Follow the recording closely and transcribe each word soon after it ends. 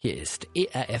Hier ist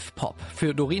ERF Pop.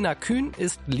 Für Dorina Kühn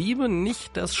ist Liebe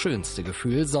nicht das schönste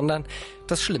Gefühl, sondern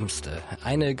das Schlimmste.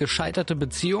 Eine gescheiterte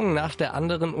Beziehung nach der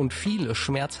anderen und viele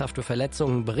schmerzhafte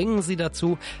Verletzungen bringen sie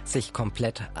dazu, sich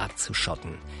komplett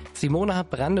abzuschotten. Simona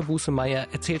Brandebusemeyer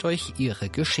erzählt euch ihre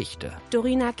Geschichte.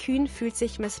 Dorina Kühn fühlt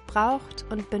sich missbraucht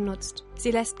und benutzt.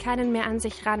 Sie lässt keinen mehr an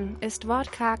sich ran, ist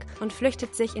wortkarg und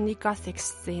flüchtet sich in die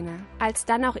Gothic-Szene. Als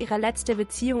dann auch ihre letzte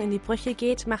Beziehung in die Brüche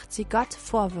geht, macht sie Gott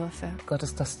Vorwürfe. Gott,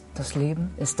 ist das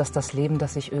Leben? Ist das Leben,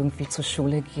 dass ich irgendwie zur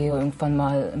Schule gehe, irgendwann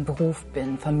mal im Beruf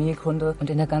bin, Familie gründe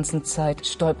und in der ganzen Zeit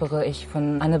stolpere ich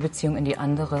von einer Beziehung in die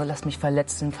andere, lass mich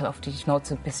verletzen, fall auf die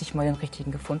Schnauze, bis ich mal den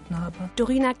richtigen gefunden habe?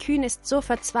 Dorina Kühn ist so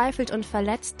verzweifelt und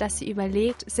verletzt, dass sie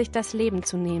überlegt, sich das Leben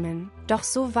zu nehmen. Doch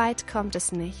so weit kommt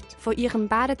es nicht. Vor ihrem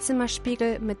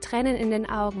Badezimmerspiegel mit Tränen in den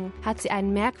Augen hat sie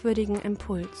einen merkwürdigen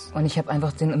Impuls. Und ich habe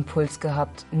einfach den Impuls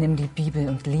gehabt, nimm die Bibel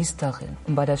und lies darin.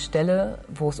 Und bei der Stelle,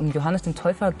 wo es um Johannes den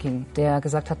Täufer ging, der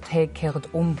gesagt hat, hey,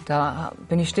 kehret um, da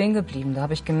bin ich stehen geblieben. Da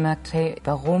habe ich gemerkt, hey,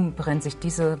 warum brennen sich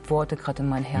diese Worte gerade in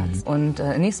mein Herz? Und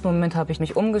im nächsten Moment habe ich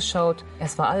mich umgeschaut.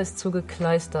 Es war alles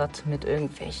zugekleistert mit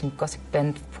irgendwelchen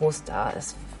Gothic-Band-Poster.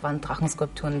 Es waren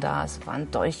Drachenskulpturen da, es waren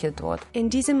Dolche dort.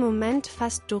 In diesem Moment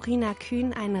fasst Dorina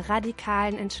Kühn einen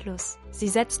radikalen Entschluss. Sie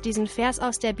setzt diesen Vers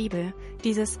aus der Bibel,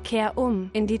 dieses Kehr um,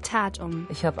 in die Tat um.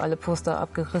 Ich habe alle Poster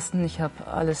abgerissen, ich habe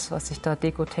alles, was ich da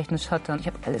dekotechnisch hatte, ich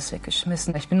habe alles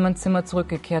weggeschmissen. Ich bin in mein Zimmer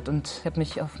zurückgekehrt und habe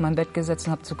mich auf mein Bett gesetzt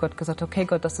und habe zu Gott gesagt, okay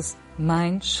Gott, das ist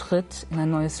mein Schritt in ein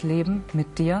neues Leben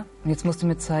mit dir. Und jetzt musst du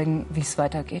mir zeigen, wie es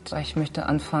weitergeht, weil ich möchte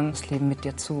anfangen, das Leben mit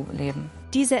dir zu leben.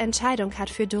 Diese Entscheidung hat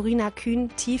für Dorina Kühn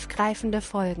tiefgreifende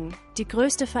Folgen. Die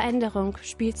größte Veränderung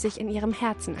spielt sich in ihrem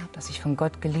Herzen ab. Dass ich von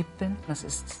Gott geliebt bin, das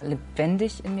ist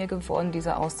lebendig in mir geworden,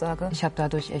 diese Aussage. Ich habe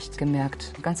dadurch echt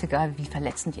gemerkt, ganz egal wie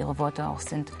verletzend ihre Worte auch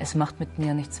sind, es macht mit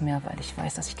mir nichts mehr, weil ich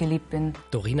weiß, dass ich geliebt bin.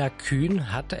 Dorina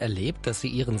Kühn hat erlebt, dass sie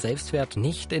ihren Selbstwert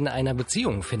nicht in einer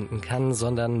Beziehung finden kann,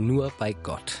 sondern nur bei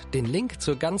Gott. Den Link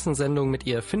zur ganzen Sendung mit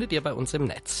ihr findet ihr bei uns im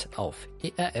Netz auf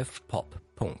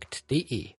erfpop.de.